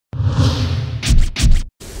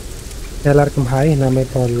எல்லாருக்கும் ஹாய். நம்ம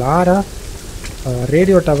இப்போ லாரா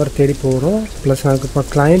ரேடியோ டவர் தேடி போகிறோம். ப்ளஸ் நமக்கு இப்போ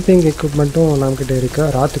கிளைம்பிங் எக்யூப்மெண்ட்டும் நம்மக்கிட்ட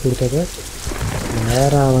இருக்குது. ராத்து கொடுத்தது.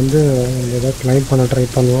 நேராக வந்து ஏதோ கிளைம் பண்ண ட்ரை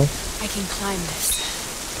பண்ணுவோம்.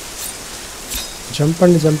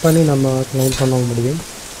 ஜம்ப் பண்ணி நம்ம கிளைம் பண்ண முடியும்.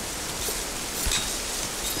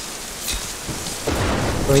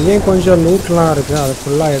 இப்போ இங்கேயும் கொஞ்சம் லூட்லாம் இருக்குது, அதை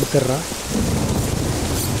ஃபுல்லாக எடுத்துடுறேன்.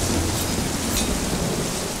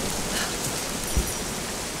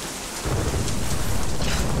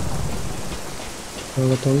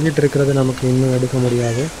 அங்கே தொங்கிட்டு இருக்கிறது நமக்கு இன்னும் எடுக்க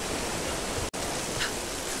முடியாது.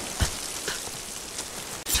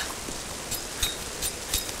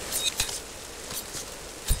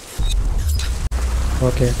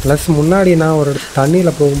 ஓகே, ப்ளஸ் முன்னாடி நான் ஒரு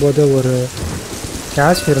தண்ணியில் போகும்போது ஒரு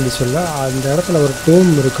கேஷ் இருந்துச்சுல்ல, அந்த இடத்துல ஒரு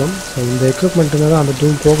டூம் இருக்கும். ஸோ இந்த எக்யூப்மெண்ட்டுங்க தான் அந்த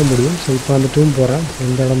டூம் போக முடியும். ஸோ இப்போ அந்த டூம் போகிறேன்.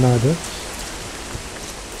 இந்த இடம் தான் அது.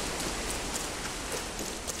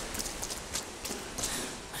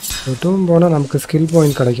 டூம் போனால் நமக்கு ஸ்கில்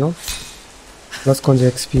பாயிண்ட் கிடைக்கும். ப்ளஸ் கொஞ்சம்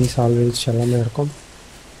எக்ஸ்பி சால்வேஜ் எல்லாமே இருக்கும்.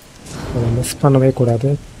 அதை மிஸ் பண்ணவே கூடாது.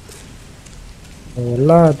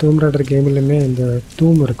 எல்லா டூம் ரைடர் கேமிலுமே இந்த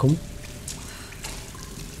டூம் இருக்கும்.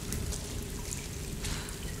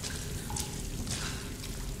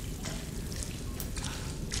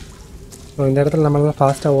 ஸோ இந்த இடத்துல நம்மளால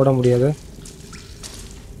ஃபாஸ்ட்டாக ஓட முடியாது.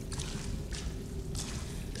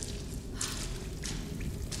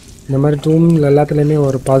 இந்த மாதிரி டூமில் எல்லாத்துலேயுமே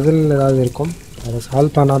ஒரு பசில் ஏதாவது இருக்கும். அதை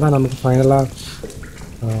சால்வ் பண்ணால் தான் நமக்கு ஃபைனலாக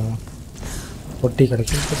பொட்டி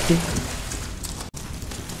கிடைக்கும். பொட்டி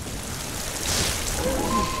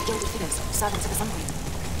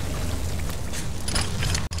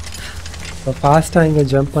இப்போ ஃபாஸ்ட்டாக இங்கே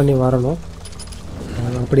ஜம்ப் பண்ணி வரணும்.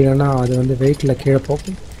 அப்படி இல்லைன்னா அது வந்து வெயிட்டில் கீழே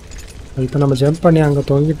போகும். இப்போ நம்ம ஜம்ப் பண்ணி அங்கே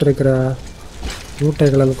தொங்கிட்டு இருக்கிற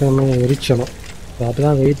மூட்டைகளுக்கு இன்னும் எரிச்சணும்.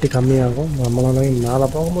 அதுதான் வெயிட்டு கம்மியாகும், நம்மளாலையும் மேலே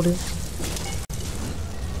போக முடியும்.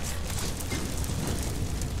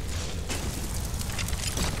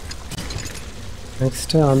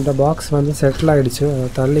 நெக்ஸ்ட்டு அந்த பாக்ஸ் வந்து செட்டில் ஆகிடுச்சு. அதை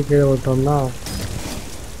தள்ளி கீழே விட்டோம்னா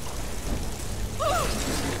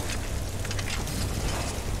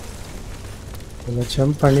இதை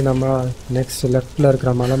ஜம்ப் பண்ணி நம்ம நெக்ஸ்ட் லெஃப்டில்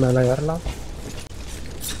இருக்கிற மலை மேலே ஏறலாம்.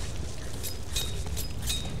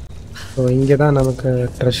 ஸோ இங்கே தான் நமக்கு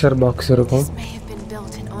ட்ரெஷர் பாக்ஸ் இருக்கும்.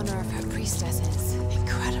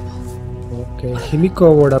 ஓகே,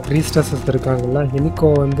 ஹிமிகோவோட ப்ரீஸ்டஸஸ் இருக்காங்கல்ல, ஹிமிகோ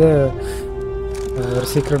வந்து ஒரு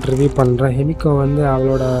சீக்ரெட் ரிவ்யூ பண்ணுறேன். ஹிமிகோ வந்து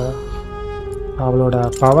அவளோட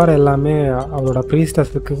பவர் எல்லாமே அவளோட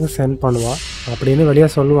ப்ரீஸ்டஸுக்கு சென்ட் பண்ணுவாள் அப்படின்னு வெளியே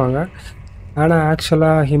சொல்லுவாங்க. ஆனால்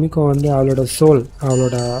ஆக்சுவலாக ஹிமிகோ வந்து அவளோட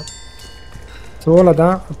சோலை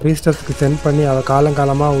தான் ப்ரீஸ்டஸுக்கு சென்ட் பண்ணி அவள்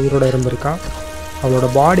காலங்காலமாக உயிரோடு இருந்திருக்கா. அவளோட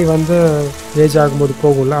பாடி வந்து ஏஜ் ஆகும்போது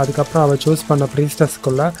போகும்ல, அதுக்கப்புறம் அவள் சூஸ் பண்ண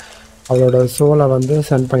ப்ரீஸ்டஸ்க்குள்ளே அவளோட சோலை வந்து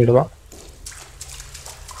சென்ட் பண்ணிவிடுவாள்.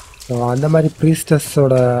 ஸோ அந்த மாதிரி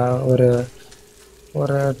ப்ரீஸ்டஸோட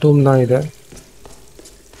ஒரு டூம் தான் இது.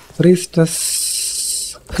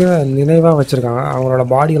 ப்ரீஸ்டஸ்க்கு நினைவாக வச்சுருக்காங்க. அவங்களோட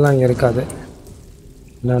பாடியெல்லாம் இங்கே இருக்காது.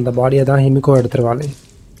 அந்த பாடியை தான் ஹிமிகோ எடுத்துருவாள்.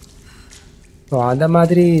 ஸோ அந்த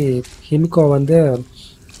மாதிரி ஹிமிகோ வந்து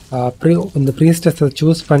இந்த ப்ரீஸ்டஸை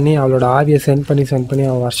சூஸ் பண்ணி அவளோட ஆவியை சென்ட் பண்ணி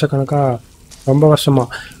அவள் வருஷக்கணக்காக, ரொம்ப வருஷமாக,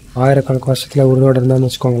 ஆயிரக்கணக்கு வருஷத்தில் உருவோடு இருந்தான்னு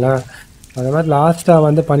வச்சுக்கோங்களேன். அது மாதிரி லாஸ்ட்டாக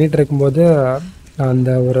வந்து பண்ணிகிட்டு இருக்கும்போது அந்த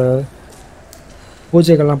ஒரு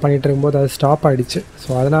பூஜைகள்லாம் பண்ணிகிட்டு இருக்கும்போது அது ஸ்டாப் ஆகிடுச்சு. ஸோ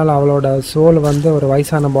அதனால் அவளோட சோல் வந்து ஒரு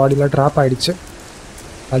வயசான பாடியில் ட்ராப் ஆகிடுச்சு.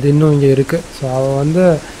 அது இன்னும் இங்கே இருக்குது. ஸோ அவள் வந்து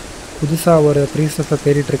புதுசாக ஒரு ப்ரீஸ்டஸை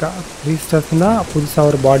தேடிட்டுருக்கா. ப்ரீஸ்டஸ்னால் புதுசாக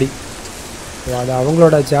ஒரு பாடி. ஸோ அது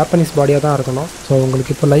அவங்களோட ஜாப்பனீஸ் பாடியாக தான் இருக்கணும். ஸோ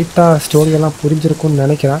உங்களுக்கு இப்போ லைட்டாக ஸ்டோரியெல்லாம் புரிஞ்சிருக்கும்னு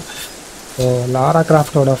நினைக்கிறேன். ஸோ லாரா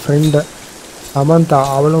கிராஃப்டோட ஃப்ரெண்டு அமந்தா,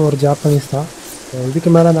 அவளும் ஒரு ஜாப்பனீஸ் தான். ஸோ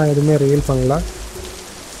இதுக்கு மேலே நான் எதுவுமே ரிவீல் பண்ணல.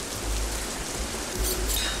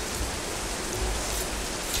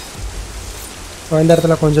 ஸோ இந்த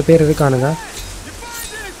இடத்துல கொஞ்சம் பேர் இருக்கானுங்க.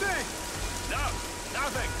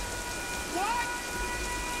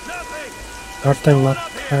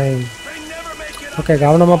 ஓகே,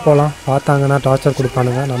 கவனமாக போகலாம். பார்த்தாங்கன்னா டார்ச்சர்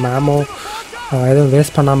கொடுப்பானுங்க. நம்ம ஆமோ எதுவும்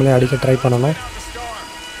வேஸ்ட் பண்ணாமலே அடிக்க ட்ரை பண்ணணும்.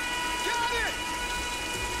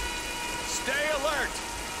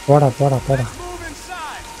 போடா போங்க.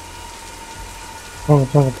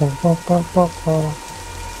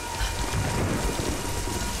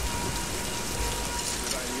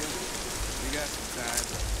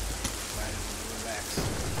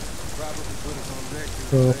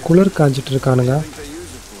 குளிர் காஞ்சிட்டு இருக்கானுங்க.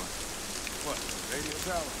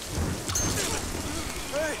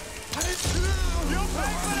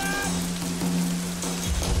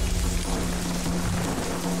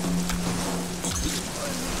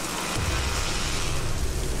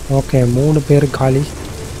 ஓகே, 3 பேர் காலி.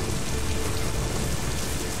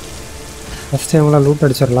 ஃபஸ்ட்டு இவங்களாம் லூட்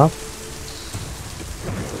அடிச்சிடலாம்.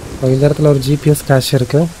 இந்த இடத்துல ஒரு ஜிபிஎஸ் கேஷ்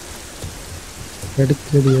இருக்குது.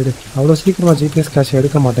 எடு. அவ்வளோ சீக்கிரமாக ஜிபிஎஸ் கேஷ்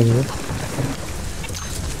எடுக்க மாட்டேங்குது.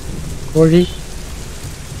 கோழி.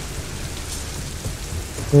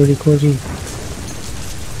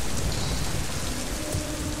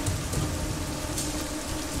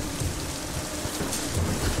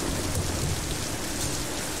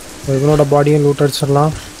 இவனோட பாடியும் லூட்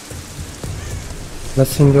அடிச்சிடலாம்.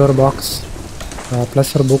 ப்ளஸ் இங்கே ஒரு பாக்ஸ்,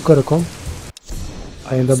 ப்ளஸ் ஒரு புக் இருக்கும்.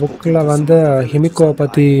 இந்த புக்கில் வந்து ஹிமிக்கோவை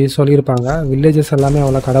பற்றி சொல்லியிருப்பாங்க. வில்லேஜஸ் எல்லாமே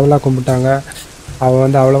அவளை கடவுளாக கும்பிட்டாங்க. அவள்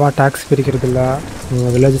வந்து அவ்வளோவா டேக்ஸ் பிரிக்கிறது இல்லை.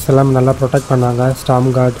 வில்லேஜஸ் எல்லாமே நல்லா ப்ரொடெக்ட் பண்ணாங்க ஸ்டாம்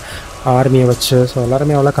கார்ட் ஆர்மியை வச்சு. ஸோ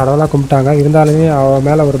எல்லாருமே அவ்வளோ கடவுளாக கும்பிட்டாங்க. இருந்தாலுமே அவள்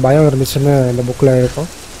மேலே ஒரு பயம் இருந்துச்சுன்னு இந்த புக்கில் இருக்கும்.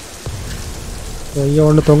 ஸோ இங்கே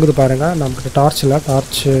ஒன்று தொங்குது பாருங்கள். நம்மக்கிட்ட டார்ச்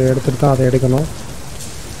எடுத்துகிட்டு தான் அதை எடுக்கணும்.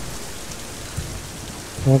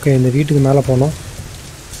 ஓகே, இந்த வீட்டுக்கு மேலே போனோம்.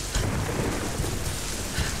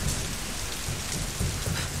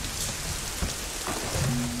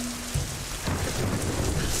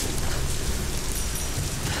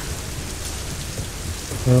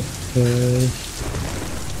 ஓகே,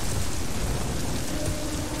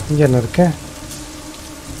 இங்கே என்ன இருக்கு?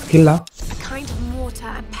 ஸ்கில்லா?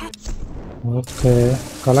 Okay,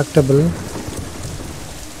 collectable.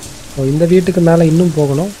 இந்த வீட்டுக்கு மேலே இன்னும்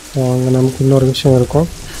போகணும். அங்கே நமக்கு இன்னொரு விஷயம் இருக்கும்.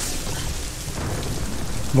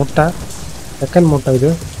 முட்டை, செகண்ட் முட்டை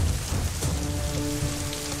இது.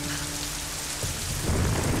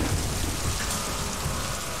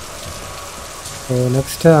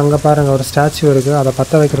 நெக்ஸ்ட்டு அங்கே பாருங்கள் ஒரு ஸ்டாச்சு இருக்குது. அதை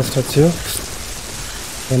பற்ற வைக்கிற ஸ்டாச்சு.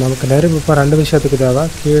 நமக்கு நெருப்பு இப்போ 2 விஷயத்துக்கு தேவை.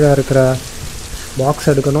 கீழே இருக்கிற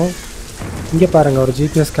பாக்ஸ் எடுக்கணும். இங்கே பாருங்கள் ஒரு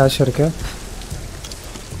ஜிபிஎஸ் கேஷ் இருக்குது.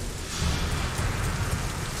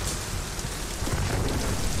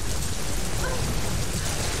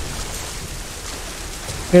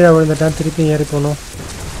 கீழே விழுந்துட்டேன். திருப்பி ஏறி போகணும்.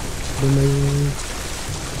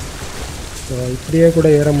 இப்படியே கூட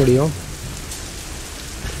ஏற முடியும்.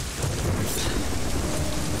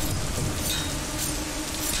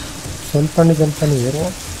 ஜம்ப் பண்ணி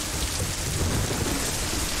ஏறுவோம்.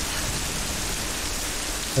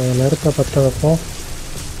 நெருப்பை பற்ற வைப்போம்.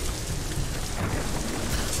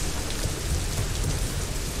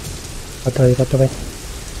 பற்ற வை.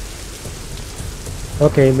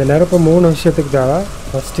 ஓகே, இந்த நெருப்பு 3 விஷயத்துக்கு தேவை.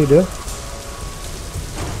 ஃபஸ்ட் இது.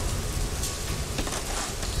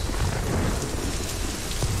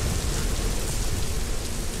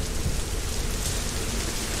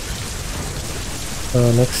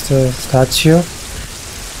 Next statue.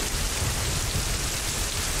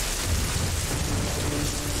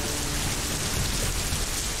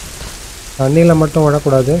 தண்ணியில் மட்டும்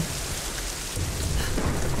விடக்கூடாது.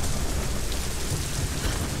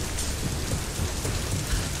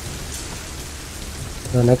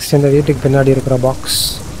 நெக்ஸ்ட் இந்த வீட்டுக்கு பின்னாடி இருக்கிற பாக்ஸ்.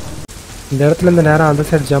 இந்த இடத்துல இந்த நேரம் அந்த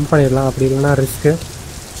சைடு ஜம்ப் பண்ணிடலாம். அப்படி இல்லைன்னா ரிஸ்க்கு.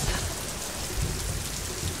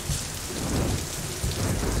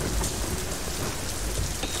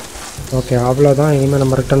 ஓகே, அவ்வளோதான். இனிமேல்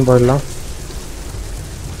நம்ம ரிட்டர்ன் போயிடலாம்.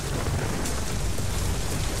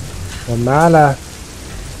 மேலே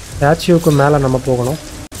ஸ்டாச்சுவுக்கு மேலே நம்ம போகணும்.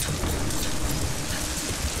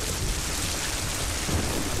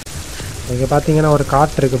 இங்கே பார்த்தீங்கன்னா ஒரு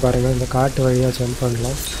காட்டு இருக்குது பாருங்கள். இந்த காட்டு வழியாக ஜம்ப்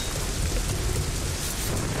பண்ணலாம்.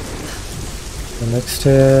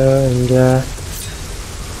 நெக்ஸ்ட்டு இங்கே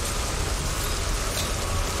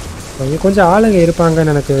கொஞ்சம் ஆளுங்க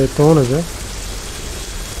இருப்பாங்கன்னு எனக்கு தோணுது.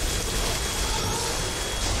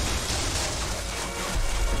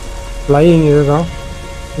 ஃப்ளையிங் இதுதான்.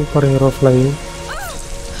 Super hero flying.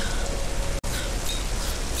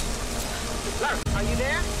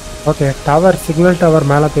 Okay, tower, signal tower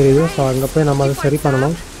மேலே தெரியுது. ஸோ அங்கே போய் நம்ம அதை சரி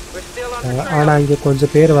பண்ணணும். ஆனால் இங்கே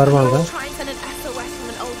கொஞ்சம் பேர் வருவாங்க.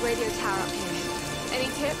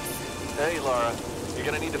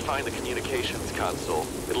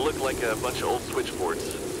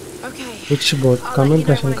 ஸ்விட்ச் போர்ட்,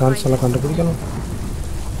 கம்யூனிகேஷன் கான்சோலை கண்டுபிடிக்கணும்.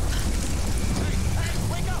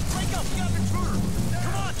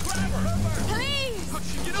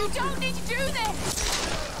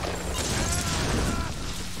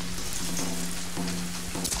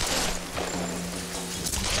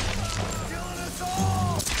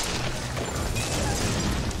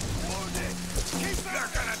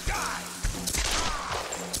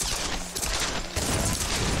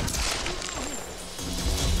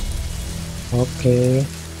 ஓகே,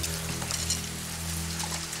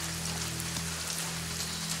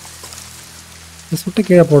 சுட்டு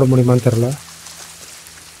கீழே போட முடியுமான்னு தெரில.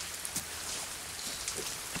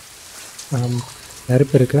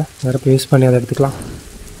 நெருப்பு இருக்குது. நெருப்பு யூஸ் பண்ணி அதை எடுத்துக்கலாம்.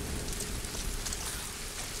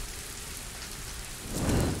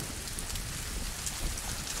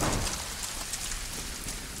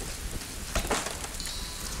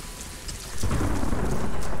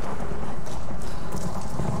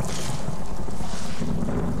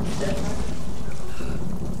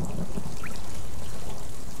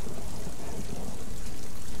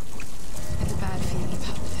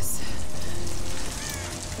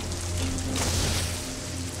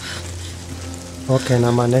 ஓகே,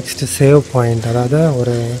 நம்ம நெக்ஸ்ட் சேவ் பாயிண்ட், அதாவது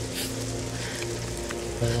ஒரு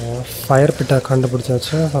ஃபயர் பிட்டை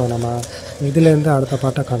கண்டுபிடிச்சாச்சு. ஸோ நம்ம இதுலேருந்து அடுத்த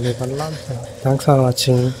பாட்டை கண்டினியூ பண்ணலாம். தேங்க்ஸ் ஃபார்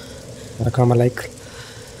வாட்சிங். மறக்காமல் லைக்.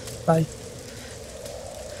 பாய்.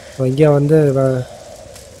 ஸோ இங்கே வந்து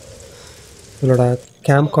இவளோட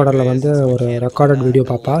கேம்ப் கோடரில் வந்து ஒரு ரெக்கார்டட் வீடியோ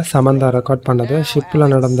பார்ப்பா. சமந்தா ரெக்கார்ட் பண்ணது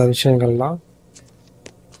ஷிப்பில் நடந்த விஷயங்கள்லாம்.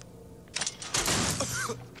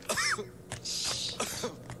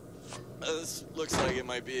 This looks like it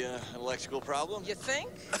might be an electrical problem. You think?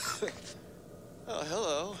 Oh,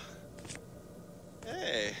 hello.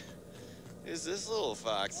 Hey, who's this little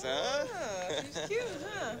fox, huh? She's cute,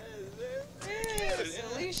 huh? Yes,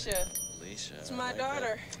 Alicia. Alicia. It's my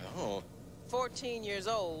daughter. Oh. 14 years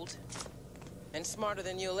old and smarter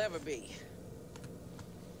than you'll ever be.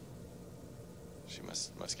 She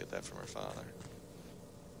must get that from her father.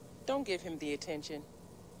 Don't give him the attention.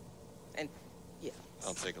 And yeah.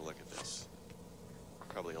 I'll take a look at this.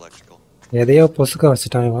 Probably electrical. எதையோ பொசுக்க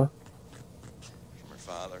வச்சுட்டான் இவன். From her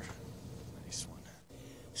father. Nice one.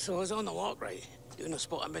 So I was on the lock, right? Doing a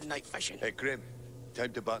spot of midnight fishing. Hey, Grim.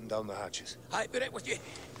 Time to button down the hatches. I'll be right with you.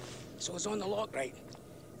 So I was on the lock, right?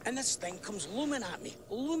 And this thing comes looming at me.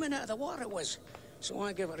 Looming out of the water it was. So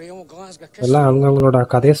I give her a old Glasgow kiss. எல்லாம் அவங்களோட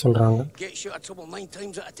கதையை சொல்கிறாங்க. Get you out of trouble 9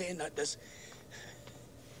 times out of 10, that does.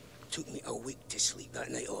 Took me a week to sleep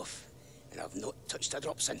that night off. And I've not touched a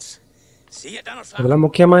drop since. See you dinner, fam. இதெல்லாம்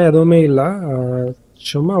முக்கியமாக எதுவுமே இல்லை.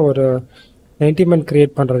 சும்மா ஒரு சென்டிமெண்ட்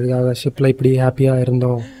க்ரியேட் பண்ணுறதுக்காக ஷிப்பில் இப்படி ஹாப்பியாக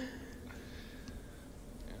இருந்தோம்.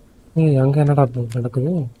 அங்கே என்னடா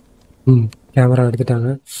நடக்குது? கேமரா எடுத்துட்டாங்க.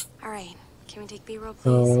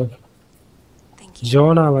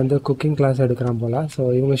 ஜோனா வந்து குக்கிங் கிளாஸ் எடுக்கிறான் போல். ஸோ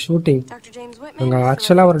இவங்க ஷூட்டிங், இவங்க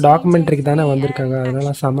ஆக்சுவலாக ஒரு டாக்குமெண்ட்ரிக்கு தானே வந்திருக்காங்க.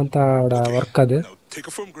 அதனால சமந்தாவோட ஒர்க் அது.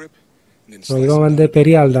 ஸோ இவன் வந்து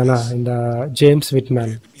பெரிய ஆள் தானே, இந்த ஜேம்ஸ்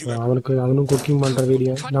விட்மேன். ஸோ அவனும் குக்கிங் பண்ணுற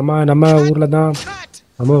வீடியோ நம்ம ஊரில் தான்,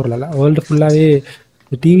 நம்ம ஊரில் இல்லை, வேர்ல்டு ஃபுல்லாகவே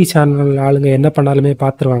டிவி சேனல் ஆளுங்க என்ன பண்ணாலுமே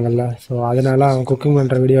பார்த்துருவாங்கல்ல. ஸோ அதனால அவன் குக்கிங்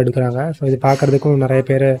பண்ணுற வீடியோ எடுக்கிறாங்க. ஸோ இது பார்க்குறதுக்கும் நிறைய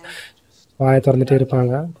பேர் வாயை திறந்துட்டு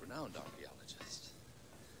இருப்பாங்க.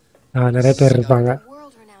 நிறைய பேர் இருப்பாங்க.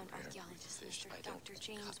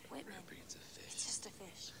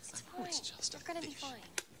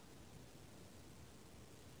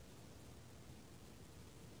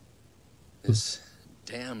 This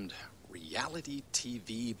damned reality TV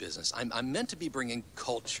business. I'm meant to be bringing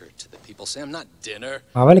culture to the people. Sam, not dinner.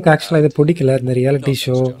 அவளுக்கு ஆக்சுவலாக இது பிடிக்கல. இந்த ரியாலிட்டி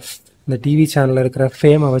ஷோ, இந்த டிவி சேனலில் இருக்கிற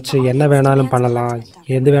ஃபேமை வச்சு என்ன வேணாலும் பண்ணலாம்,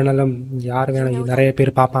 எது வேணாலும் யார் வேணாலும் நிறைய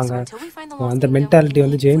பேர் பார்ப்பாங்க. அந்த மென்டாலிட்டி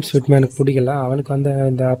வந்து ஜேம்ஸ் விட்மேனுக்கு பிடிக்கல. அவனுக்கு வந்து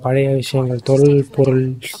இந்த பழைய விஷயங்கள், தொழில் பொருள்,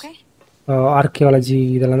 ஆர்கியாலஜி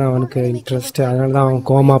இதெல்லாம் தான் அவனுக்கு இன்ட்ரெஸ்ட்டு. அதனால தான் அவன்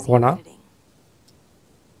கோமா போனான்.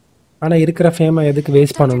 ஆனால் இருக்கிற ஃபேமை எதுக்கு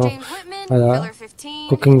வேஸ்ட் பண்ணணும்? அதான்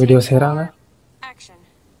குக்கிங் வீடியோ செய்கிறாங்க.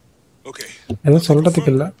 எதுவும்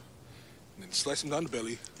சொல்கிறதுக்கு இல்லை.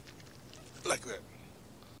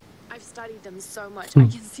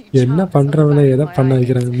 என்ன பண்றவனை எதை பண்ண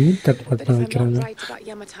வைக்கிறாங்க? மீன் கட் பண்ண வைக்கிறாங்க.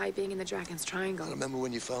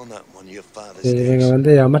 இவங்க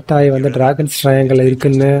வந்து யமட்டாய் வந்து டிராகன்ஸ் ட்ரையாங்கிள்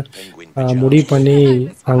இருக்குன்னு முடிவு பண்ணி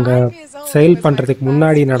அங்கே செயல் பண்ணுறதுக்கு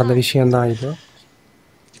முன்னாடி நடந்த விஷயம்தான் இது.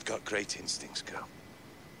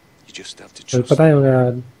 இப்போ தான் இவங்க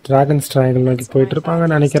டிராகன்ஸ் ட்ரையாங்கிள் நோக்கி போயிட்டு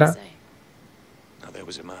இருப்பாங்கன்னு நினைக்கிறேன்.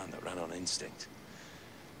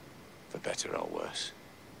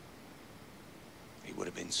 He would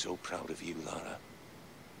have been so proud of you, Lara.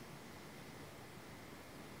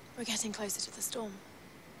 We're getting closer to the storm.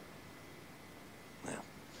 Well,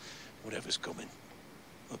 whatever's coming,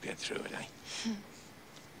 we'll get through it, eh?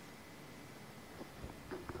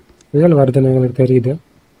 புயல் வருதுன்னு எங்களுக்கு தெரியுது.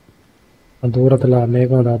 அந்த தூரத்தில்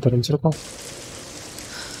மேகம் அதை தெரிஞ்சிருக்கோம்.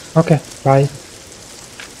 ஓகே, பாய்.